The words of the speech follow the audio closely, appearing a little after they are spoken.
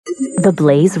The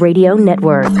Blaze Radio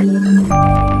Network.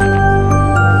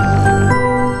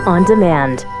 On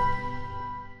demand.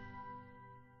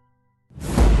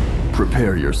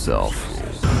 Prepare yourself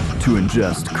to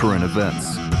ingest current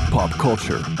events, pop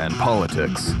culture, and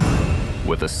politics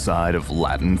with a side of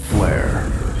Latin flair.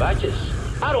 Vices?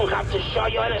 I don't have to show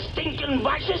you any stinking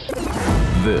vices.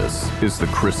 This is the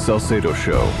Chris Salcedo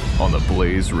Show on the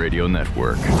Blaze Radio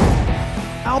Network.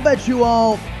 I'll bet you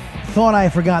all thought I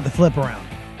forgot the flip around.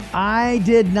 I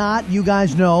did not. You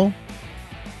guys know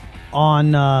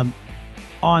on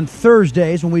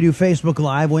Thursdays when we do Facebook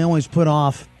Live, we always put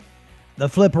off the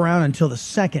flip around until the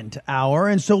second hour.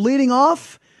 And so leading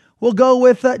off, we'll go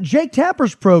with Jake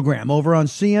Tapper's program over on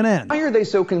CNN. Why are they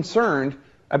so concerned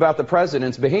about the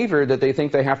president's behavior that they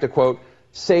think they have to, quote,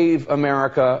 save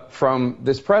America from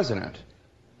this president?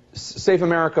 Save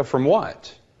America from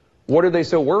what? What are they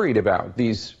so worried about,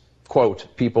 these, quote,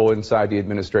 people inside the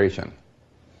administration?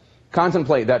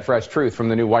 Contemplate that fresh truth from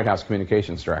the new White House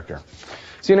communications director.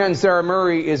 CNN's Sarah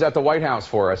Murray is at the White House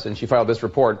for us, and she filed this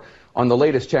report on the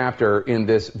latest chapter in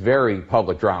this very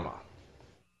public drama.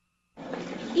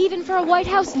 Even for a White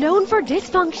House known for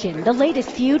dysfunction, the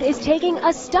latest feud is taking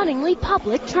a stunningly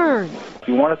public turn. If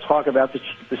you want to talk about the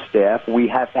chief of staff, we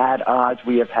have had odds,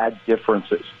 we have had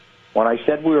differences. When I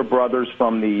said we were brothers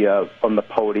from the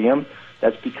podium,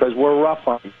 that's because we're rough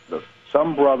on each other.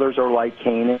 Some brothers are like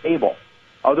Cain and Abel.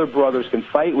 Other brothers can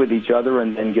fight with each other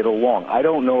and get along. I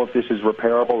don't know if this is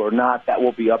repairable or not. That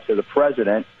will be up to the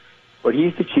president, but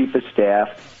he's the chief of staff.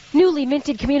 Newly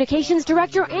minted communications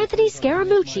director Anthony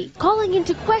Scaramucci calling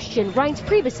into question Reince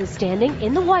Priebus' standing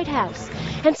in the White House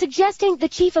and suggesting the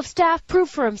chief of staff prove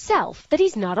for himself that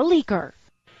he's not a leaker.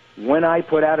 When I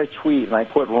put out a tweet and I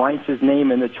put Reince's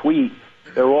name in the tweet,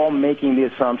 they're all making the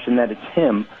assumption that it's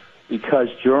him because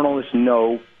journalists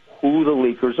know who the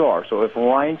leakers are. So if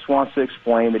Reince wants to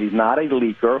explain that he's not a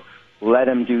leaker, let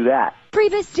him do that.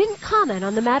 Priebus didn't comment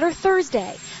on the matter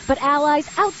Thursday, but allies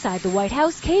outside the White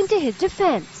House came to his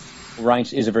defense.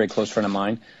 Reince is a very close friend of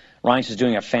mine. Reince is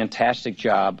doing a fantastic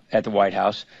job at the White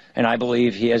House, and I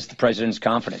believe he has the president's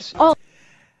confidence.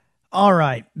 All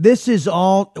right. This is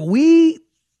all. We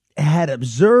had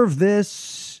observed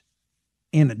this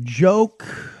in a joke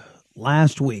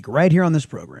last week, right here on this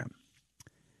program.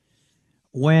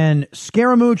 When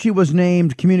Scaramucci was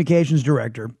named communications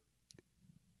director,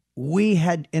 we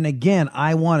had, and again,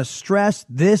 I want to stress,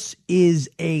 this is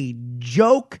a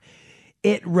joke.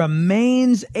 It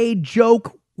remains a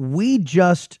joke. We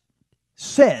just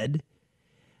said,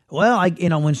 well,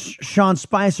 when Sean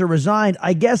Spicer resigned,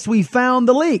 I guess we found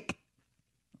the leak.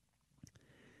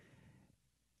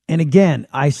 And again,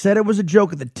 I said it was a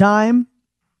joke at the time.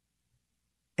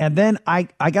 And then I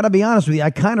got to be honest with you, I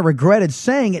kind of regretted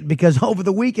saying it because over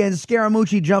the weekend,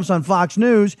 Scaramucci jumps on Fox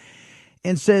News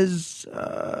and says,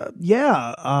 well,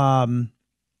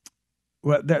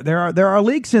 there are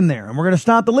leaks in there, and we're going to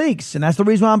stop the leaks. And that's the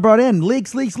reason why I'm brought in.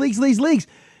 Leaks.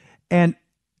 And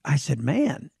I said,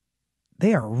 man,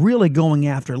 they are really going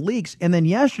after leaks. And then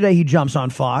yesterday he jumps on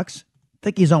Fox. I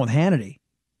think he's on with Hannity.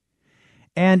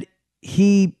 And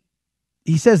he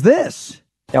says this.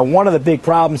 Now, one of the big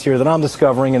problems here that I'm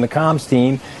discovering in the comms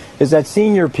team is that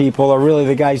senior people are really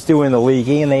the guys doing the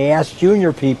leaking, and they ask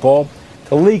junior people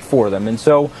to leak for them. And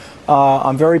so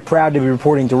I'm very proud to be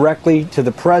reporting directly to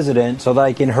the president so that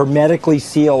I can hermetically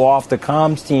seal off the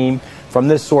comms team from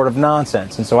this sort of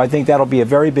nonsense. And so I think that'll be a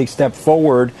very big step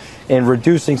forward in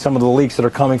reducing some of the leaks that are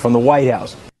coming from the White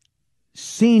House.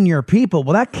 Senior people.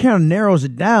 Well, that kind of narrows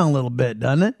it down a little bit,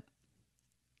 doesn't it?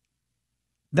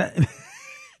 That,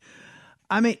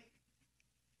 I mean,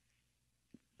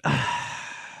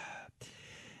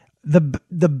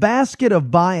 the basket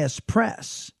of biased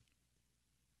press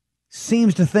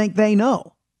seems to think they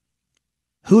know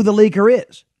who the leaker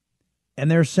is.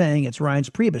 And they're saying it's Reince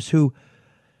Priebus, who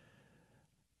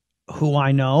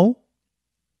I know,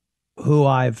 who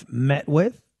I've met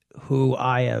with, who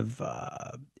I have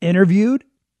interviewed.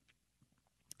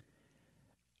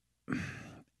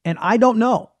 And I don't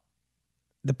know.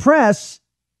 The press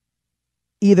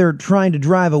either trying to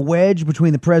drive a wedge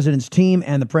between the president's team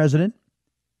and the president,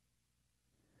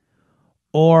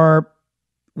 or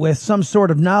with some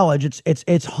sort of knowledge.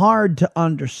 It's hard to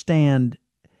understand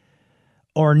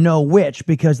or know which,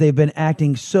 because they've been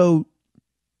acting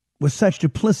with such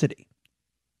duplicity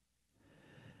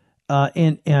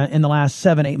in the last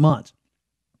 7-8 months.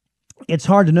 It's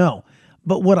hard to know.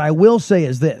 But what I will say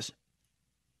is this.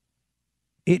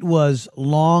 It was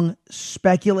long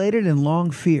speculated and long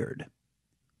feared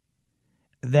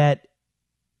that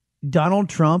Donald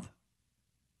Trump,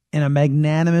 in a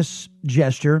magnanimous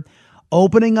gesture,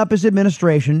 opening up his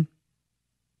administration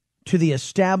to the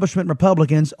establishment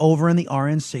Republicans over in the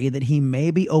RNC that he may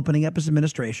be opening up his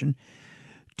administration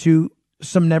to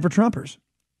some never-Trumpers,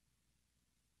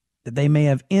 that they may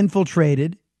have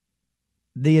infiltrated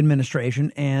the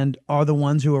administration and are the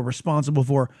ones who are responsible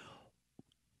for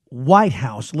White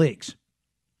House leaks.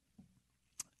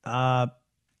 And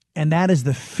that is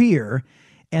the fear,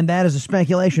 and that is the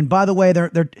speculation. By the way,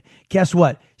 they're guess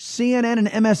what? CNN and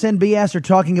MSNBS are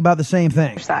talking about the same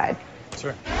thing. Side.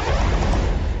 Sure.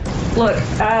 Look,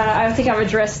 I think I've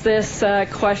addressed this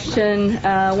question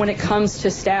when it comes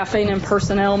to staffing and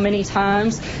personnel many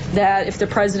times, that if the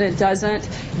president doesn't,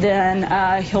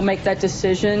 then he'll make that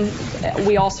decision.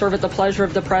 We all serve at the pleasure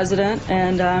of the president,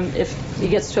 and if he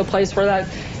gets to a place where that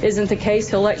isn't the case,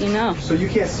 he'll let you know. So you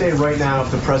can't say right now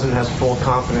if the president has full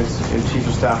confidence in Chief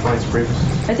of Staff Reince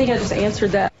Priebus? I think I just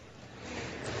answered that.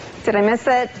 Did I miss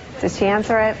it? Did she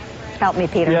answer it? Help me,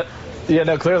 Peter. Yeah,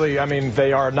 no, clearly, I mean,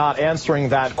 they are not answering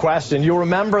that question. You'll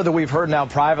remember that we've heard now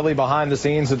privately behind the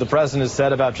scenes that the president has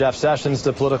said about Jeff Sessions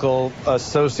to political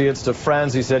associates, to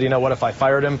friends. He said, you know what, if I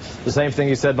fired him? The same thing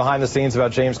he said behind the scenes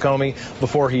about James Comey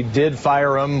before he did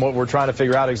fire him. What we're trying to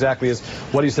figure out exactly is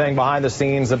what he's saying behind the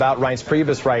scenes about Reince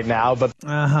Priebus right now. But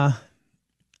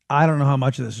I don't know how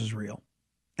much of this is real.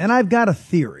 And I've got a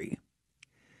theory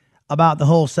about the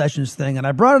whole Sessions thing. And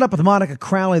I brought it up with Monica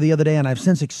Crowley the other day, and I've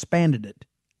since expanded it.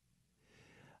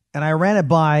 And I ran it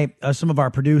by some of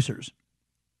our producers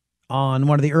on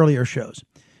one of the earlier shows,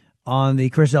 on the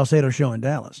Chris Salcedo show in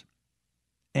Dallas.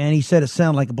 And he said it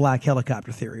sounded like a black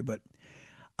helicopter theory, but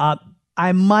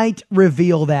I might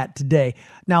reveal that today.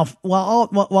 Now, while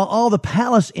all the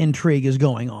palace intrigue is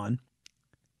going on,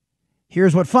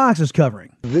 here's what Fox is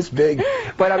covering. This big.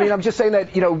 But, I mean, I'm just saying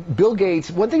that, you know, Bill Gates,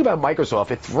 one thing about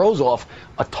Microsoft, it throws off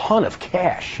a ton of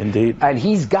cash. Indeed. And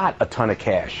he's got a ton of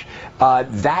cash.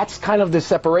 That's kind of the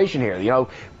separation here. You know,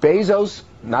 Bezos,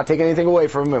 not taking anything away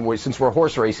from him, since we're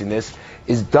horse racing this,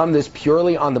 is done this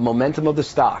purely on the momentum of the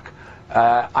stock.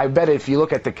 I bet if you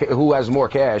look at who has more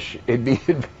cash, it'd be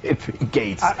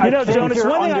Gates. Jonas, one thing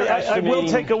I will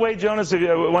take away, Jonas,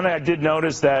 one thing I did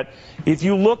notice that if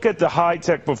you look at the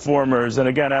high-tech performers, and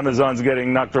again, Amazon's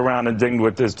getting knocked around and dinged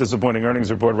with this disappointing earnings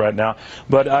report right now,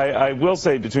 but I will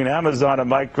say between Amazon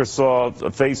and Microsoft,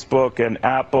 Facebook and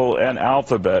Apple and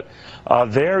Alphabet,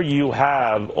 there you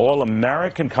have all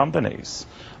American companies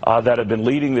that have been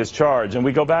leading this charge. And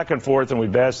we go back and forth and we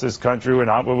bash this country, we're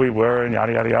not where we were, and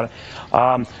yada, yada,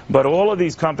 yada. But all of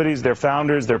these companies, their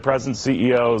founders, their present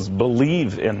CEOs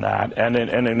believe in that. And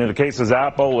in the case of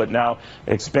Apple, with now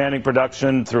expanding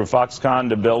production through Foxconn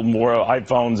to build more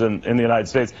iPhones in the United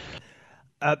States.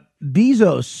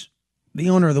 Bezos, the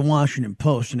owner of the Washington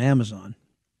Post and Amazon,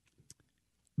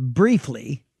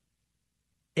 briefly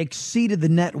exceeded the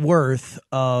net worth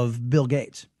of Bill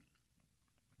Gates.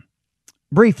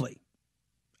 Briefly.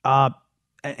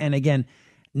 And again,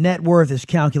 net worth is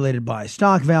calculated by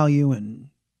stock value and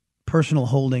personal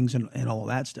holdings and all of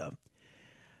that stuff.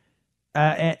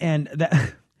 And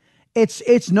that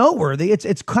it's noteworthy.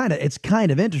 It's kind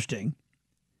of interesting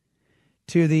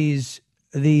to these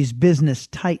business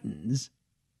titans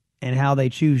and how they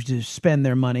choose to spend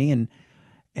their money and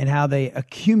how they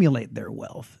accumulate their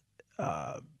wealth.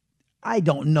 I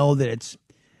don't know that it's.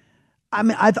 I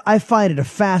mean, I find it a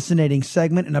fascinating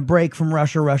segment and a break from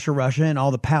Russia, and all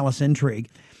the palace intrigue.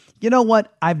 You know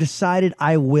what? I've decided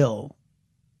I will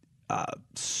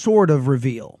sort of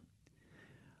reveal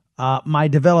my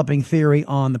developing theory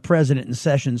on the president and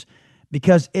Sessions,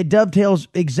 because it dovetails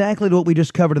exactly to what we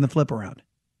just covered in the flip around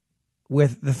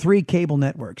with the three cable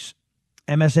networks,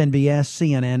 MSNBS,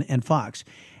 CNN, and Fox,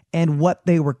 and what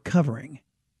they were covering.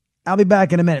 I'll be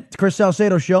back in a minute. It's Chris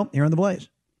Salcedo Show here on The Blaze.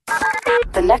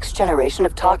 The next generation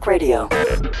of talk radio.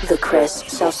 The Chris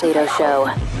Salcedo Show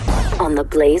on the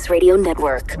Blaze Radio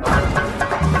Network.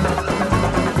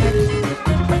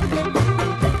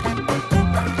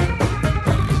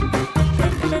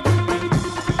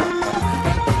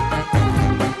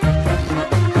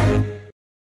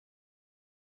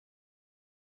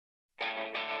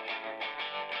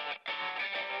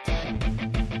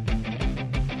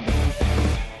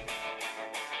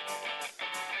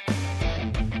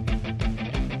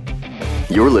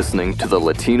 You're listening to the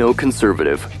Latino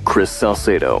conservative Chris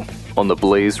Salcedo on the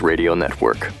Blaze Radio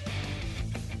Network.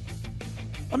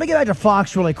 Let me get back to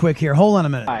Fox really quick here. Hold on a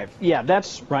minute. Yeah,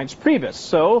 that's Reince Priebus.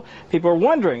 So people are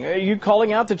wondering, are you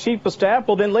calling out the chief of staff?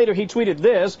 Well, then later he tweeted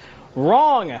this.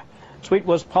 Wrong. Tweet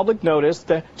was public notice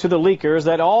to the leakers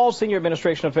that all senior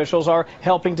administration officials are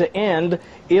helping to end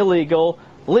illegal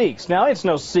leaks. Now, it's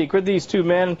no secret these two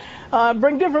men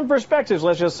bring different perspectives,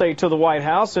 let's just say, to the White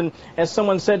House. And as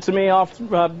someone said to me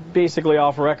basically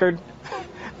off record,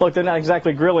 Look, they're not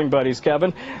exactly grilling buddies,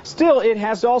 Kevin. Still, it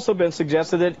has also been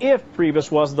suggested that if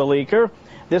Priebus was the leaker,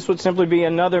 this would simply be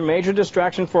another major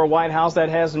distraction for a White House that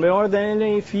has more than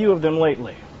a few of them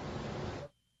lately.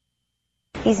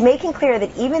 He's making clear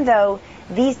that even though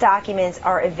these documents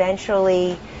are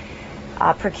eventually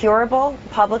procurable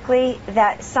publicly,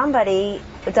 that somebody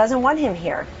doesn't want him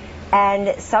here.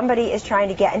 And somebody is trying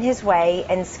to get in his way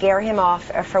and scare him off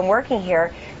from working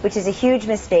here, which is a huge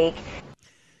mistake.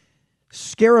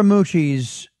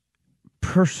 Scaramucci's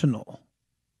personal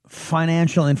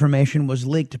financial information was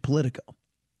leaked to Politico.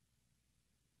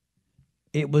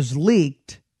 It was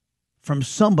leaked from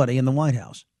somebody in the White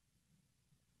House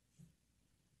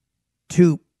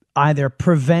to either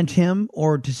prevent him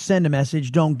or to send a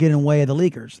message, don't get in the way of the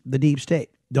leakers, the deep state.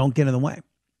 Don't get in the way.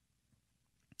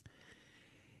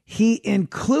 He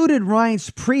included Reince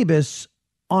Priebus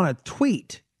on a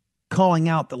tweet calling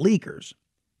out the leakers.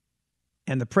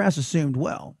 And the press assumed,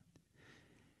 well,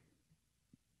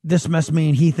 this must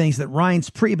mean he thinks that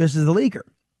Reince Priebus is the leaker.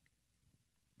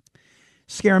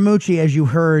 Scaramucci, as you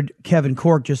heard Kevin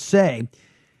Corke just say,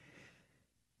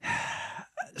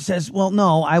 says, well,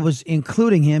 no, I was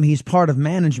including him. He's part of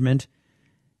management,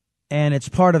 and it's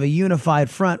part of a unified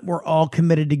front. We're all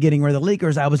committed to getting rid of the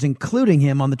leakers. I was including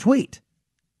him on the tweet.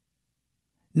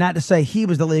 Not to say he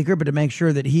was the leaker, but to make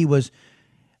sure that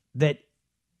that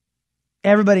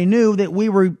everybody knew that we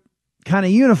were kind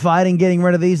of unified in getting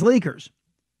rid of these leakers.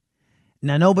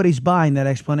 Now, nobody's buying that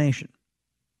explanation.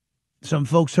 Some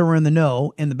folks who are in the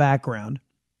know, in the background,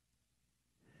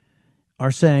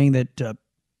 are saying that,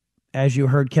 as you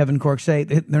heard Kevin Corke say,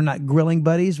 they're not grilling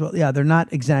buddies. Well, yeah, they're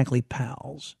not exactly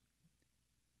pals.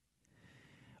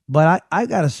 But I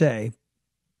got to say,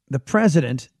 the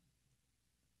president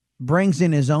brings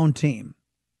in his own team,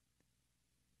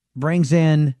 brings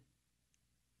in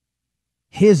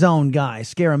his own guy,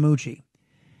 Scaramucci.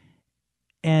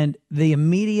 And the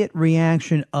immediate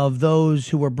reaction of those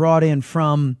who were brought in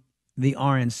from the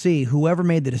RNC, whoever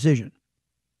made the decision,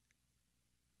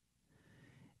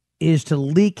 is to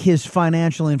leak his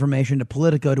financial information to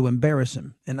Politico to embarrass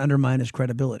him and undermine his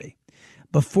credibility.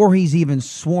 Before he's even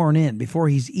sworn in, before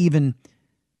he's even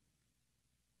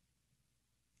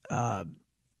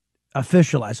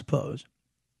official, I suppose.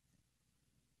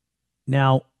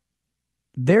 Now,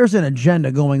 there's an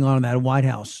agenda going on in that White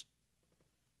House,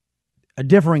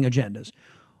 differing agendas.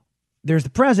 There's the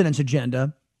president's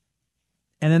agenda,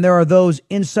 and then there are those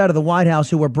inside of the White House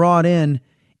who were brought in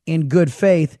good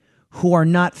faith who are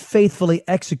not faithfully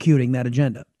executing that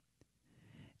agenda.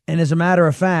 And as a matter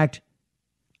of fact,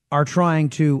 are trying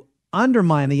to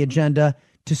undermine the agenda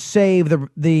to save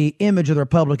the image of the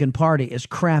Republican Party, as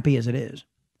crappy as it is.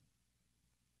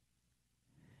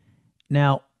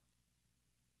 Now,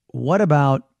 what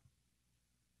about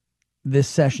this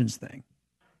Sessions thing?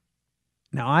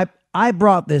 Now, I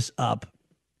brought this up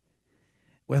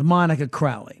with Monica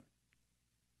Crowley,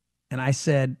 and I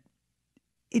said,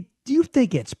 do you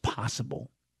think it's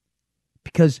possible?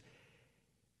 Because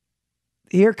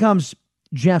here comes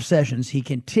Jeff Sessions. He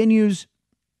continues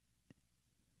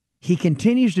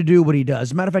to do what he does.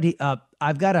 As a matter of fact,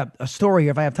 I've got a story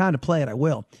here. If I have time to play it, I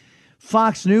will.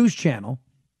 Fox News Channel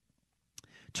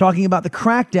talking about the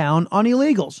crackdown on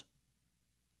illegals.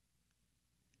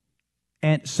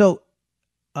 And so,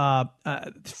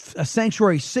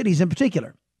 sanctuary cities in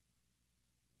particular.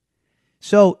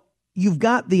 So you've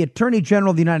got the Attorney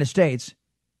General of the United States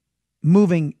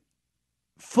moving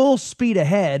full speed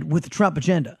ahead with the Trump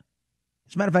agenda.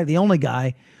 As a matter of fact, the only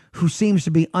guy who seems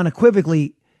to be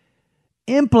unequivocally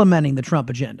implementing the Trump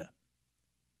agenda,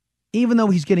 even though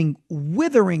he's getting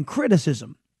withering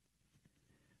criticism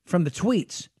from the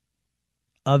tweets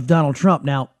of Donald Trump.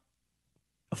 Now,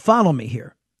 follow me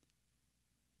here.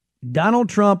 Donald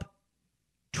Trump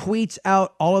tweets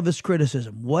out all of this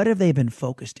criticism. What have they been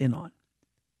focused in on?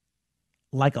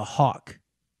 Like a hawk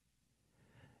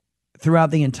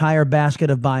throughout the entire basket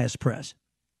of bias press.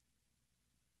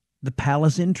 The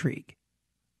palace intrigue.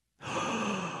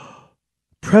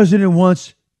 President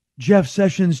wants Jeff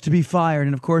Sessions to be fired.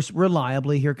 And of course,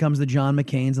 reliably, here comes the John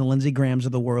McCains and the Lindsey Grahams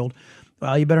of the world.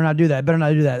 Well, you better not do that. Better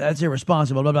not do that. That's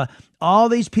irresponsible. Blah, blah. All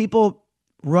these people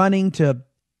running to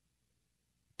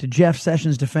Jeff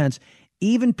Sessions' defense,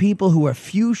 even people who a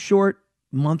few short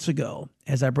months ago,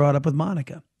 as I brought up with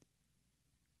Monica,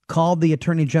 called the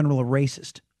Attorney General a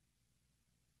racist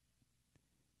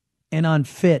and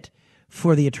unfit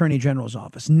for the Attorney General's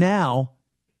office. Now,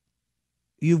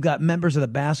 you've got members of the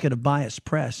basket of bias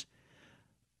press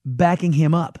backing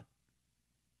him up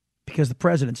because the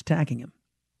president's attacking him.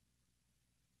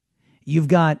 You've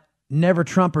got never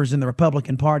Trumpers in the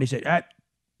Republican Party say,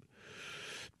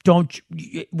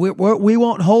 We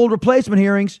won't hold replacement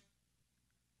hearings.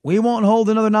 We won't hold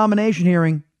another nomination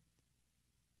hearing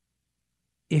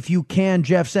if you can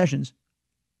Jeff Sessions.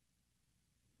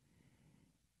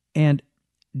 And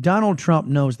Donald Trump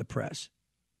knows the press.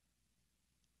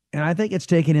 And I think it's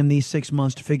taken him these 6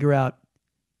 months to figure out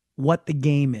what the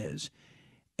game is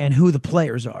and who the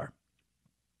players are.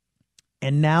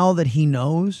 And now that he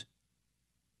knows,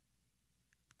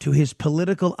 to his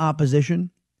political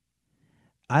opposition,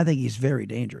 I think he's very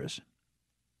dangerous.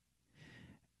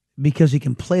 Because he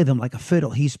can play them like a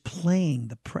fiddle. He's playing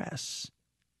the press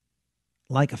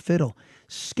like a fiddle.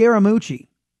 Scaramucci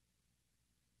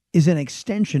is an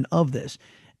extension of this.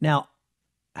 Now,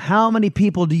 how many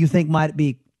people do you think might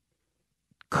be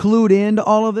clued into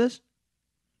all of this?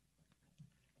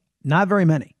 Not very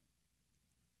many.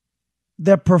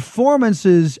 The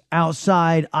performances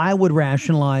outside, I would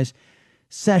rationalize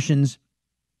Sessions,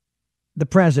 the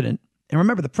president. And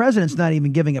remember, the president's not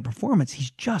even giving a performance.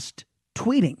 He's just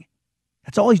tweeting.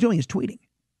 That's all he's doing is tweeting.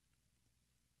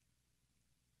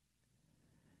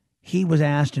 He was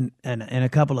asked in a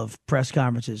couple of press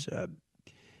conferences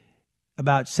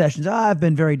about Sessions. I've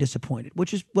been very disappointed,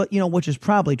 which is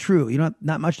probably true.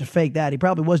 Not much to fake that. He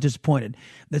probably was disappointed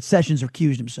that Sessions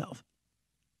recused himself.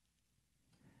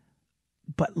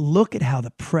 But look at how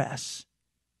the press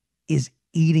is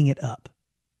eating it up,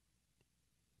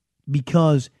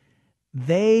 because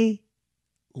they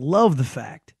love the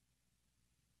fact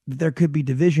that there could be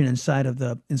division inside of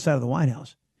the White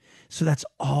House. So that's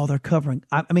all they're covering.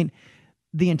 I mean,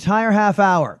 the entire half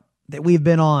hour that we've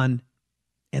been on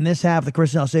in this half of the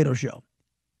Chris Salcedo show,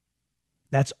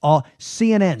 that's all.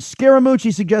 CNN,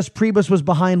 Scaramucci suggests Priebus was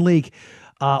behind leak.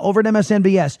 Over at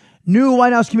MSNBS, new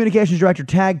White House communications director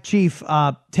tags chief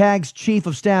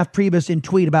of staff Priebus in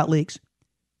tweet about leaks.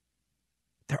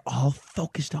 They're all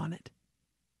focused on it.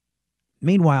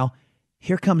 Meanwhile,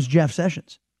 here comes Jeff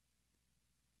Sessions,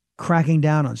 cracking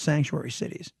down on sanctuary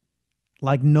cities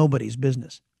like nobody's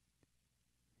business.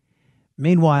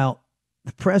 Meanwhile,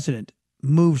 the president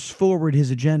moves forward his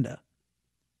agenda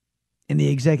in the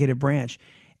executive branch.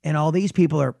 And all these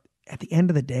people are, at the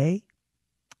end of the day,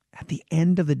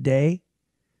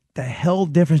 the hell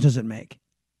difference does it make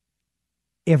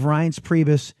if Reince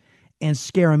Priebus and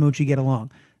Scaramucci get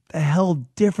along? The hell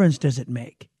difference does it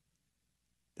make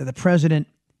that the president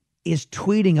is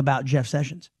tweeting about Jeff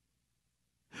Sessions?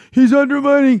 He's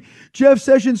undermining Jeff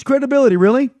Sessions' credibility.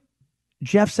 Really?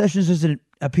 Jeff Sessions doesn't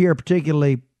appear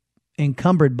particularly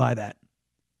encumbered by that.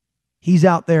 He's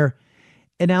out there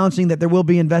announcing that there will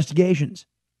be investigations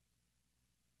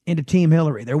into Team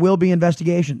Hillary. There will be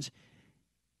investigations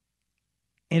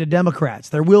into Democrats.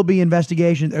 There will be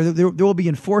investigations. There will be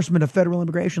enforcement of federal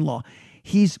immigration law.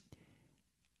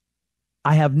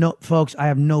 I have no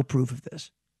proof of this.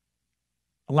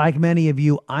 Like many of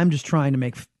you, I'm just trying to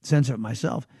make sense of it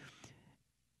myself.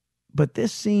 But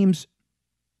this seems,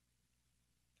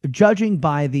 judging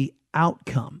by the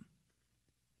outcome,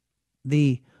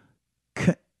 the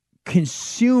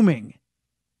consuming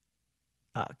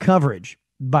coverage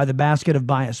by the basket of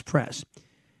biased press,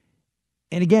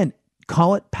 and again,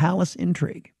 call it palace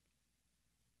intrigue.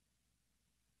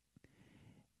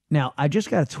 Now, I just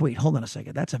got a tweet. Hold on a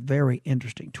second. That's a very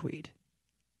interesting tweet.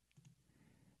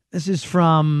 This is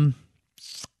from,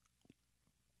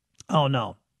 oh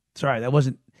no, sorry, that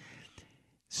wasn't,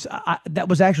 that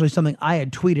was actually something I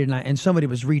had tweeted and somebody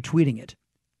was retweeting it.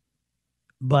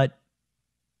 But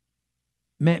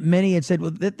many had said,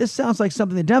 well, this sounds like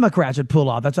something the Democrats would pull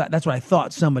off. That's what I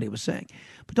thought somebody was saying.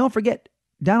 But don't forget,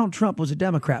 Donald Trump was a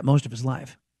Democrat most of his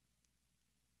life.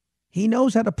 He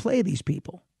knows how to play these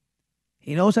people.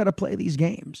 He knows how to play these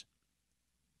games.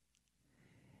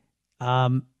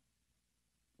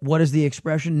 What is the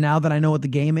expression? Now that I know what the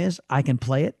game is, I can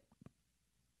play it.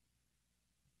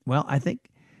 Well, I think,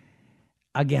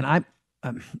 again, I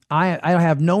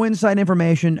have no inside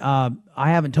information. I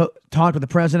haven't talked with the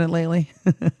president lately.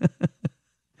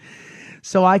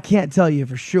 So I can't tell you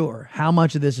for sure how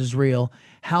much of this is real,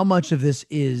 how much of this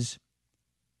is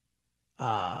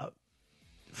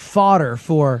fodder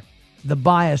for the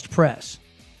biased press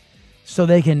so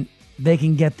they can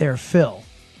get their fill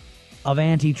of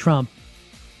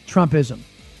Trumpism.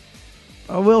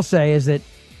 What I will say is that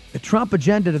the Trump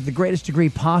agenda, to the greatest degree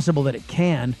possible that it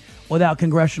can, without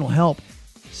congressional help,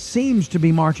 seems to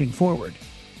be marching forward.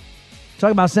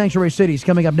 Talk about sanctuary cities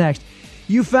coming up next.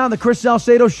 You found the Chris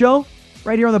Salcedo Show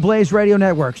right here on the Blaze Radio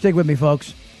Network. Stick with me,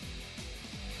 folks.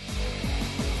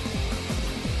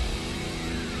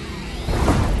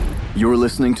 You're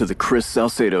listening to the Chris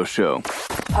Salcedo Show.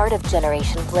 Part of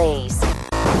Generation Blaze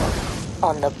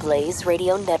on the Blaze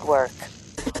Radio Network.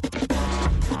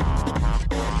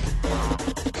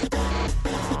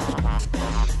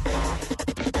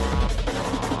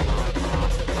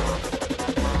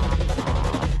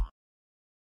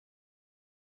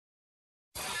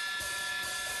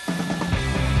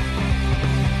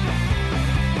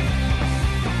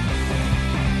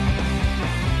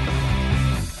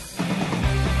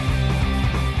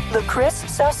 The Chris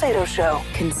Salcedo Show.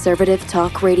 Conservative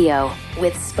talk radio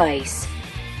with spice.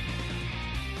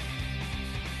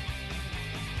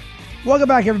 Welcome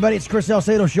back, everybody. It's Chris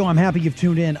Salcedo Show. I'm happy you've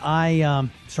tuned in. I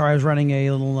was running a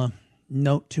little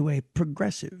note to a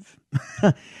progressive.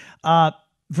 For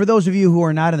those of you who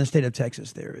are not in the state of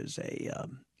Texas, there is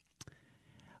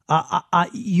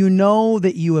you know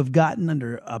that you have gotten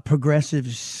under a progressive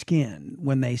skin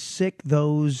when they sick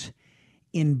those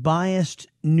in biased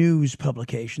news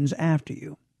publications after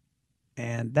you.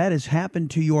 And that has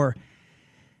happened to your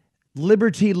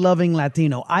liberty-loving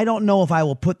Latino. I don't know if I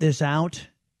will put this out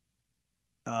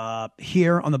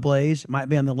here on the Blaze. It might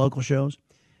be on the local shows,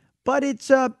 but it's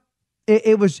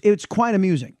quite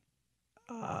amusing.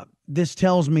 This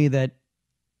tells me that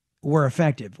we're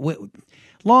effective.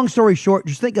 Long story short,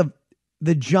 just think of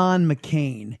the John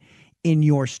McCain in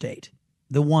your state,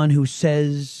 the one who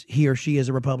says he or she is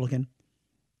a Republican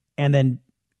and then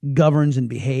governs and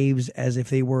behaves as if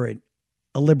they were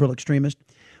a liberal extremist.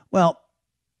 Well,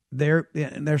 there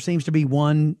seems to be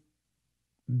one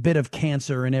bit of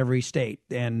cancer in every state,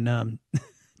 and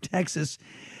Texas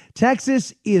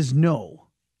is no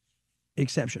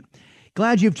exception.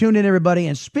 Glad you've tuned in, everybody.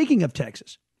 And speaking of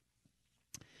Texas,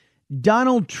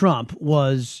 Donald Trump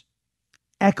was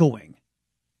echoing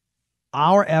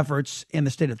our efforts in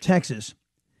the state of Texas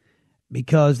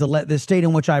because the state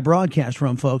in which I broadcast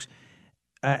from, folks,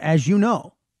 as you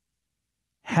know,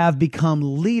 have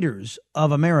become leaders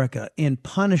of America in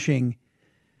punishing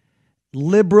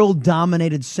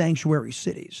liberal-dominated sanctuary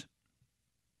cities.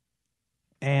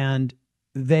 And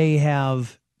they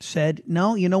have said,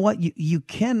 no, you know what? You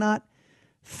cannot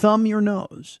thumb your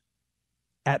nose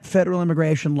at federal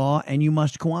immigration law, and you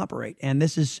must cooperate. And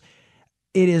it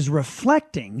is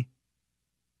reflecting.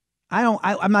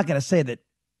 I'm not going to say that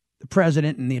the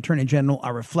president and the attorney general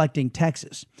are reflecting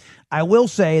Texas. I will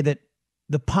say that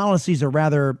the policies are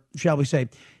rather, shall we say,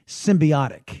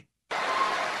 symbiotic.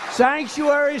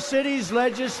 Sanctuary cities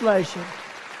legislation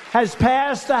has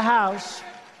passed the House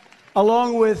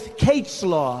along with Kate's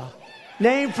Law,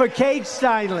 named for Kate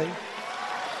Steinle,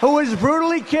 who was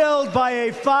brutally killed by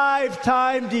a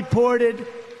 5-time deported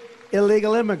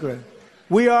illegal immigrant.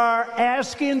 We are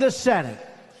asking the Senate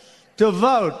to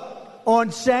vote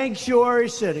on sanctuary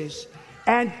cities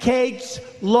and Kate's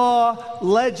Law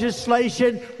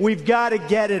legislation. We've got to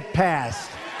get it passed.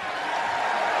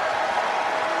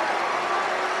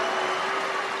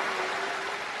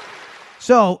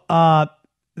 So,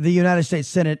 the United States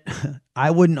Senate,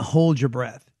 I wouldn't hold your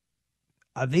breath.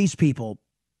 These people,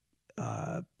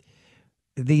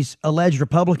 these alleged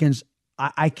Republicans,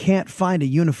 I can't find a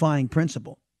unifying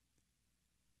principle.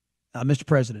 Mr.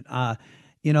 President,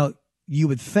 you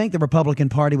would think the Republican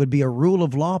Party would be a rule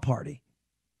of law party,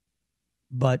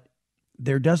 but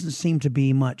there doesn't seem to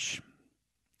be much,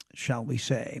 shall we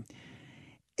say,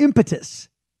 impetus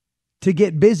to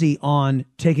get busy on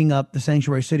taking up the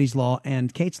sanctuary cities law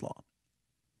and Kate's Law.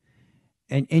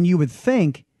 And you would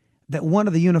think that one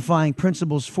of the unifying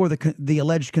principles for the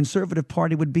alleged conservative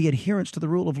party would be adherence to the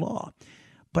rule of law.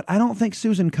 But I don't think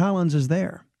Susan Collins is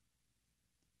there.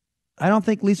 I don't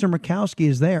think Lisa Murkowski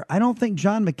is there. I don't think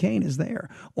John McCain is there.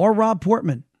 Or Rob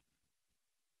Portman.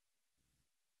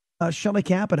 Shelley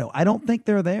Capito. I don't think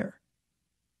they're there.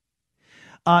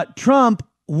 Trump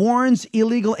warns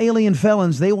illegal alien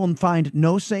felons they will find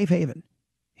no safe haven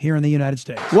here in the United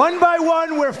States. One by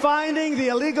one, we're finding the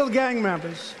illegal gang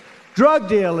members, drug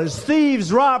dealers,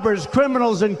 thieves, robbers,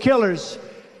 criminals, and killers,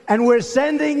 and we're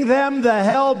sending them the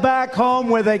hell back home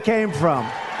where they came from.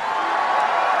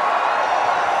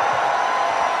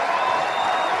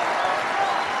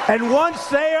 And once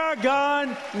they are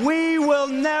gone, we will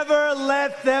never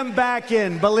let them back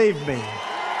in, believe me.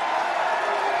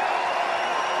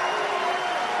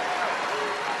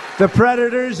 The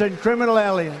predators and criminal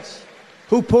aliens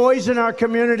who poison our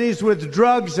communities with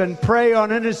drugs and prey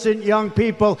on innocent young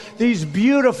people, these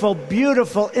beautiful,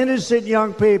 beautiful, innocent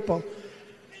young people,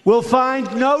 will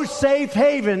find no safe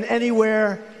haven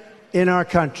anywhere in our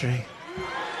country.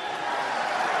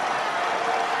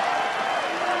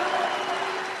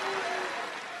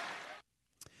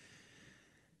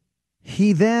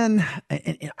 He then,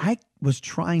 and I was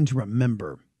trying to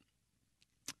remember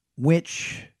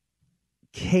which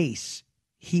case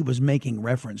he was making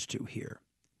reference to here,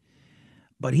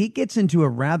 but he gets into a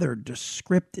rather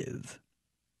descriptive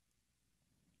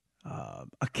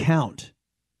account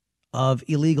of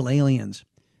illegal aliens,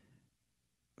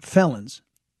 felons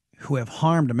who have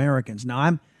harmed Americans.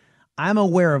 Now, I'm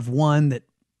aware of one that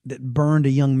burned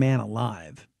a young man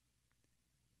alive,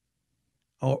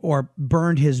 or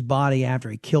burned his body after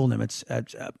he killed him.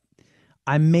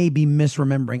 I may be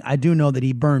misremembering. I do know that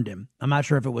he burned him. I'm not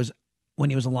sure if it was when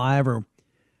he was alive or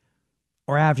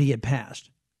after he had passed.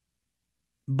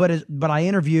 But I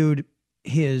interviewed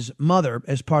his mother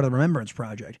as part of the Remembrance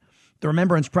Project. The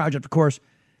Remembrance Project, of course,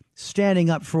 standing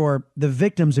up for the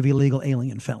victims of illegal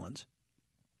alien felons.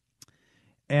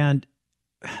 And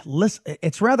listen,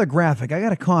 it's rather graphic. I got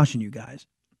to caution you guys.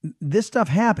 This stuff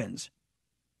happens,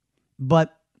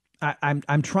 but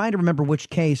I'm trying to remember which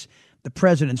case the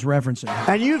president's referencing.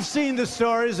 And you've seen the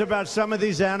stories about some of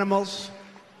these animals.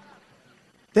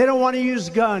 They don't want to use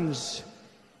guns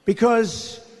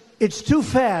because it's too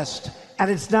fast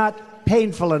and it's not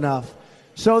painful enough.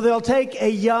 So they'll take a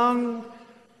young,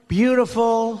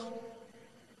 beautiful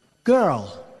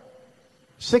girl,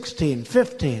 16,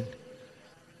 15,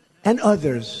 and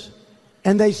others,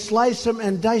 and they slice them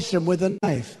and dice them with a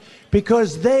knife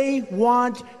because they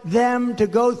want them to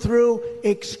go through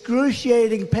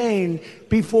excruciating pain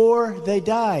before they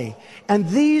die. And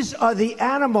these are the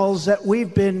animals that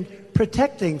we've been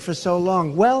protecting for so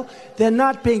long. Well, they're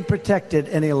not being protected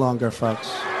any longer,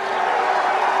 folks.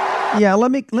 Yeah,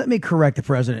 let me correct the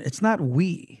president. It's not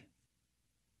we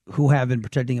who have been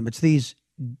protecting him. It's these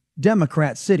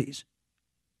Democrat cities,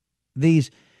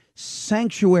 these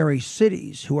sanctuary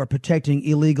cities who are protecting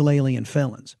illegal alien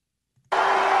felons.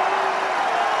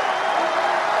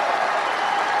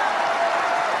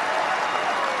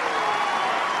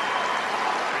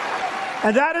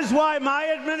 And that is why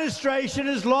my administration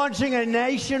is launching a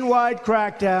nationwide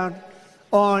crackdown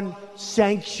on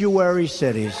sanctuary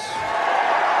cities.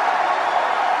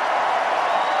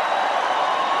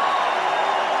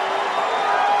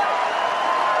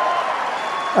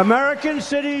 American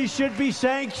cities should be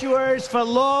sanctuaries for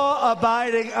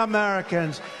law-abiding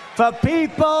Americans, for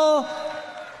people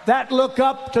that look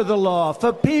up to the law,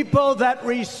 for people that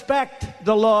respect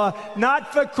the law,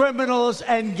 not for criminals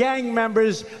and gang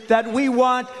members that we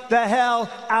want the hell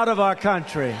out of our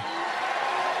country.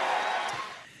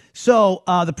 So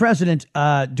the president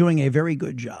doing a very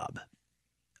good job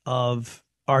of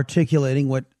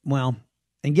articulating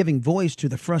and giving voice to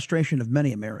the frustration of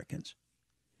many Americans.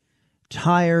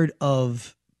 Tired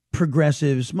of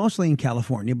progressives, mostly in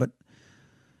California, but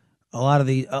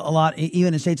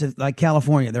even in states like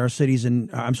California, there are cities in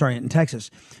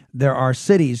Texas, there are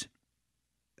cities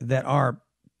that are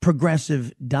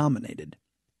progressive dominated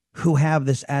who have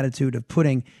this attitude of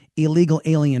putting illegal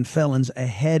alien felons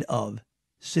ahead of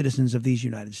citizens of these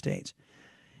United States.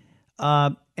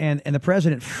 And the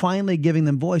president finally giving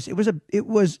them voice. It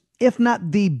was, if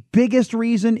not the biggest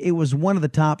reason, it was one of the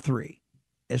top three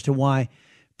as to why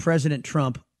President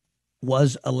Trump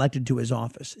was elected to his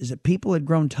office, is that people had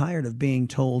grown tired of being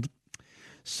told,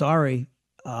 sorry,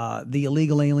 the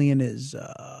illegal alien is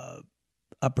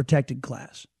a protected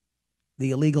class.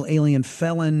 The illegal alien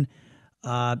felon,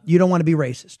 you don't want to be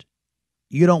racist.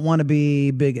 You don't want to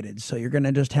be bigoted. So you're going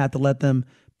to just have to let them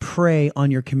prey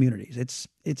on your communities.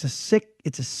 It's a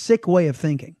sick way of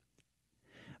thinking.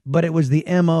 But it was the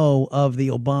MO of the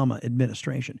Obama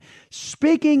administration.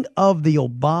 Speaking of the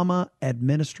Obama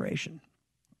administration,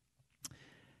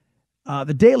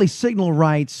 the Daily Signal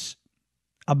writes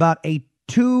about a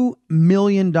 $2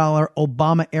 million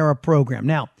Obama-era program.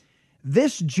 Now,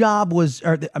 this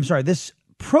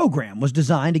program was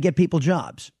designed to get people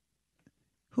jobs.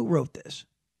 Who wrote this?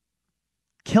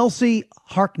 Kelsey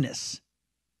Harkness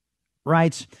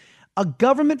writes, a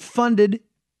government-funded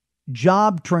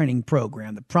job training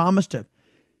program that promised to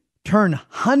turn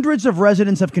hundreds of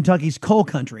residents of Kentucky's coal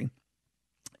country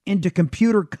into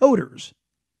computer coders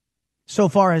so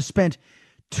far has spent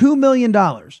 $2 million.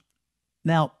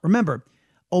 Now, remember,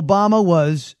 Obama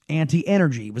was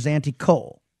anti-energy, was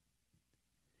anti-coal.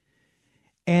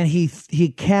 And he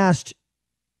cast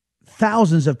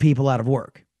thousands of people out of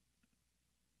work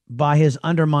by his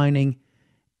undermining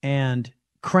and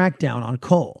crackdown on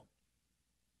coal.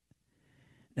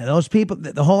 Now, those people,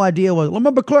 the whole idea was, let me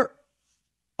be clear,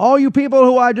 all you people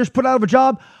who I just put out of a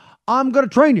job, I'm going to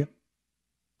train you.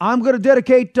 I'm going to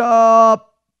dedicate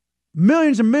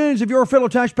millions and millions of your fellow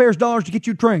taxpayers' dollars to get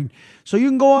you trained. So you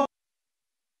can go on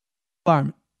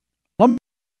environment.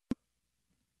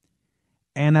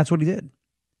 And that's what he did.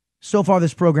 So far,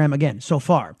 this program has spent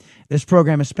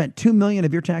 $2 million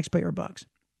of your taxpayer bucks.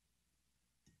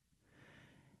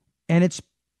 And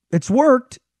it's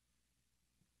worked.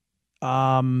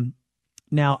 Now,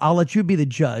 I'll let you be the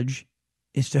judge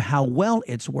as to how well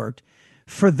it's worked.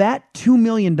 For that $2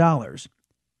 million,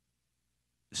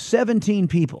 17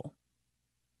 people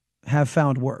have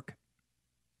found work.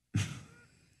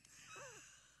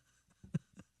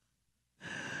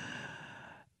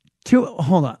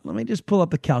 Hold on. Let me just pull up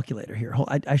the calculator here.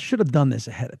 I should have done this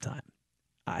ahead of time.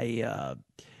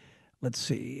 Let's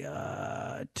see,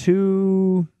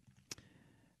 2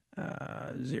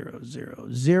 0 0 0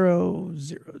 0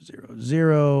 0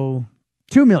 0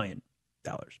 $2 million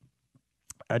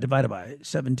divided by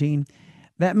 17.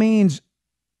 That means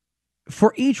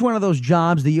for each one of those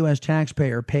jobs, the U.S.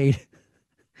 taxpayer paid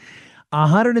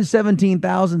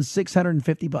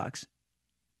 $117,650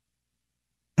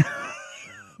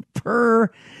 per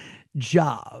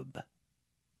job.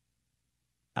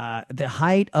 The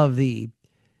height of the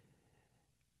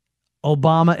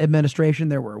Obama administration,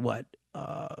 there were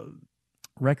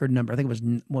record number. I think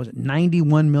it was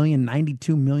 91 million,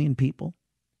 92 million people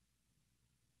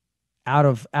out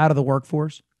of the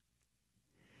workforce.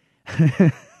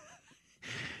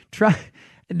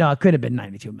 No, it could have been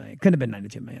 92 million. It couldn't have been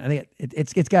 92 million. I think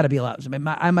it's got to be a lot.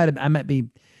 I might be,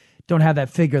 don't have that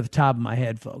figure at the top of my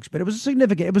head, folks, but it was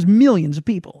significant. It was millions of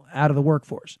people out of the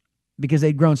workforce because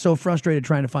they'd grown so frustrated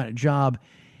trying to find a job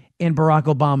in Barack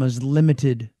Obama's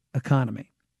limited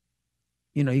economy.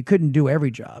 You know, you couldn't do every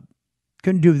job.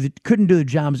 Couldn't do the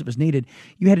jobs that was needed.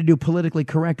 You had to do politically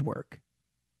correct work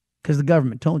because the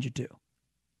government told you to.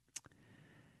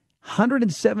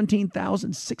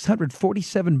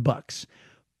 $117,647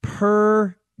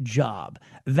 per job.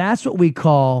 That's what we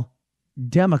call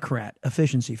Democrat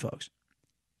efficiency, folks.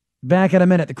 Back in a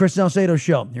minute. The Chris Salcedo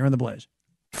Show here on The Blaze.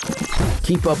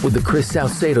 Keep up with the Chris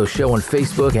Salcedo Show on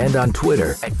Facebook and on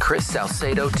Twitter at Chris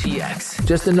Salcedo TX.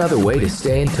 Just another way to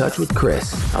stay in touch with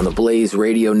Chris on the Blaze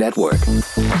Radio Network.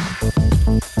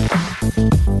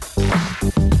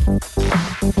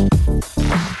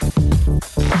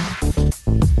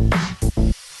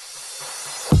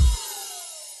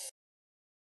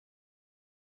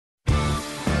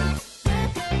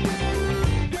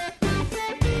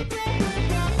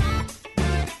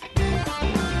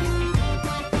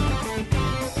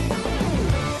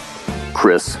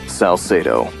 Chris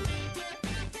Salcedo. All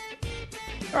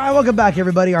right, welcome back,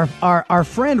 everybody. Our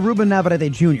friend Ruben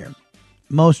Navarrete Jr.,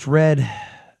 most read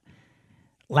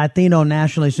Latino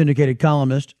nationally syndicated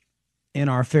columnist in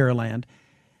our fair land,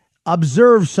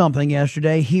 observed something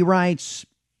yesterday. He writes,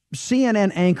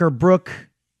 CNN anchor Brooke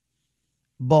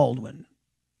Baldwin,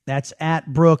 that's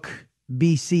at Brooke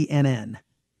BCNN,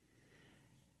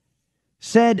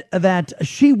 said that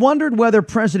she wondered whether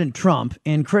President Trump,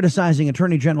 in criticizing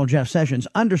Attorney General Jeff Sessions,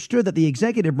 understood that the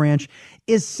executive branch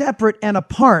is separate and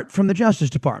apart from the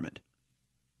Justice Department.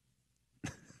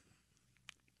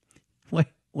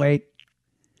 Wait.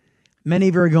 Many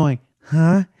of you are going,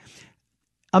 huh?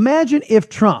 Imagine if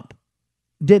Trump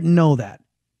didn't know that.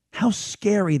 How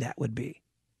scary that would be.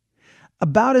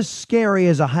 About as scary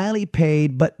as a highly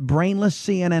paid but brainless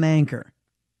CNN anchor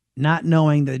not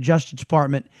knowing that the Justice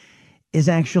Department is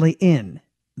actually in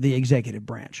the executive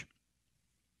branch.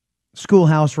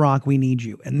 Schoolhouse Rock, we need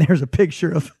you. And there's a picture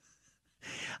of,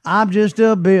 I'm just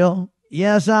a bill.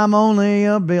 Yes, I'm only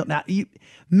a bill. Now,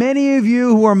 many of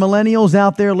you who are millennials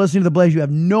out there listening to The Blaze, you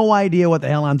have no idea what the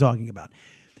hell I'm talking about.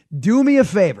 Do me a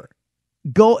favor.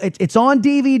 Go. It's on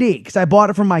DVD because I bought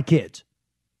it from my kids.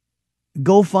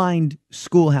 Go find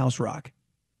Schoolhouse Rock.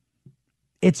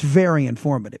 It's very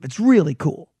informative. It's really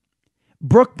cool.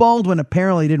 Brooke Baldwin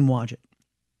apparently didn't watch it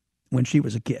when she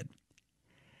was a kid.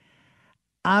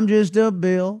 I'm just a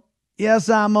bill. Yes,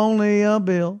 I'm only a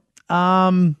bill.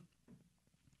 The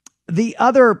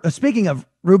other, speaking of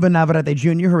Ruben Navarrete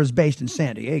Jr., who is based in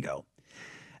San Diego,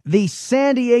 the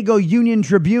San Diego Union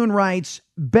Tribune writes,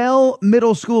 Bell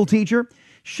Middle School teacher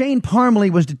Shane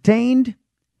Parmley was detained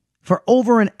for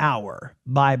over an hour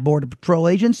by Border Patrol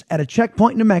agents at a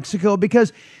checkpoint in New Mexico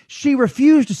because she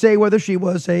refused to say whether she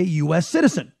was a U.S.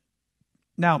 citizen.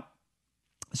 Now,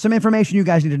 some information you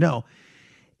guys need to know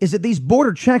is that these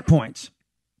border checkpoints,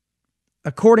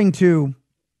 according to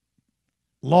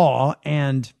law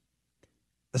and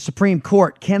the Supreme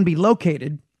Court, can be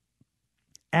located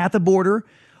at the border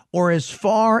or as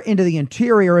far into the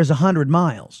interior as 100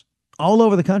 miles, all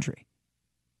over the country.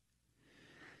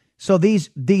 So these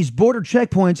border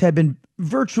checkpoints have been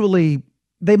virtually,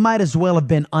 they might as well have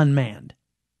been unmanned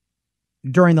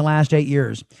during the last 8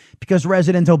 years because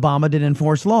President Obama didn't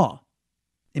enforce law,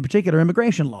 in particular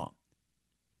immigration law.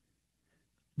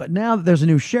 But now that there's a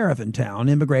new sheriff in town,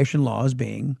 immigration law is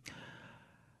being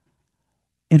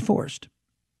enforced.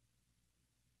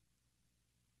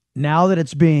 Now that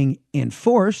it's being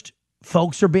enforced,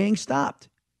 folks are being stopped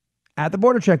at the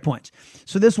border checkpoints.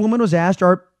 So this woman was asked,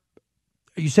 Are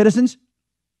you citizens?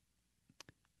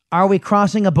 Are we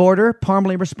crossing a border?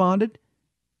 Parmley responded.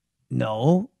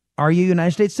 No. Are you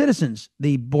United States citizens?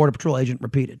 The Border Patrol agent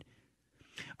repeated.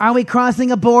 Are we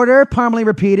crossing a border? Parmley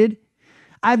repeated.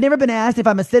 I've never been asked if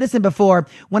I'm a citizen before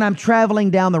when I'm traveling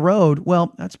down the road.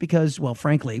 Well, that's because, well,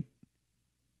 frankly,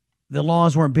 the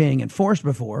laws weren't being enforced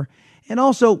before. And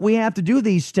also, we have to do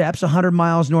these steps 100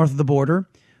 miles north of the border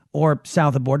or south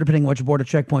of the border, depending on which border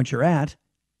checkpoint you're at.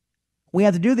 We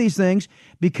have to do these things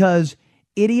because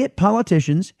idiot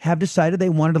politicians have decided they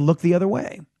wanted to look the other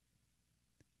way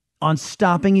on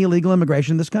stopping illegal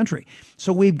immigration in this country.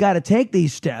 So we've got to take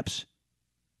these steps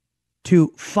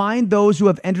to find those who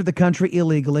have entered the country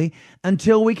illegally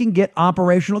until we can get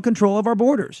operational control of our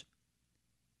borders.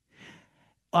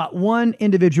 One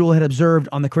individual had observed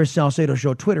on the Chris Salcedo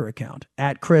Show Twitter account,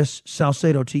 at Chris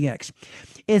Salcedo TX,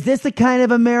 is this the kind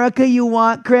of America you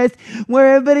want, Chris,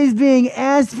 where everybody's being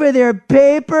asked for their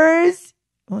papers?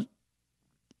 Well,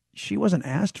 she wasn't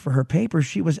asked for her papers.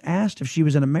 She was asked if she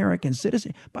was an American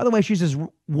citizen. By the way, she's as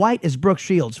white as Brooke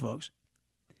Shields, folks.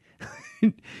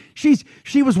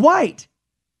 She was white.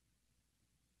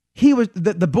 He was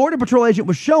the Border Patrol agent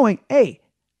was showing, hey,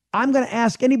 I'm going to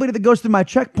ask anybody that goes through my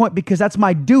checkpoint because that's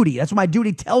my duty. That's what my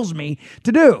duty tells me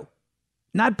to do.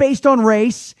 Not based on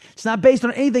race. It's not based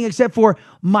on anything except for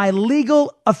my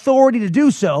legal authority to do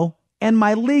so and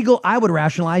my legal, I would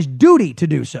rationalize, duty to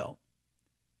do so.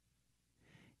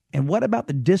 And what about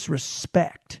the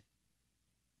disrespect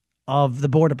of the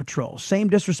Border Patrol? Same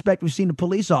disrespect we've seen to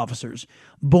police officers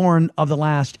born of the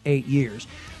last 8 years.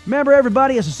 Remember,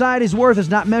 everybody, a society's worth is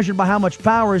not measured by how much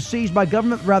power is seized by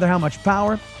government, rather how much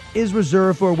power is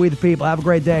reserved for we the people. Have a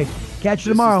great day. Catch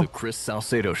you tomorrow. This is the Chris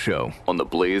Salcedo Show on the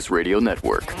Blaze Radio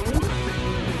Network.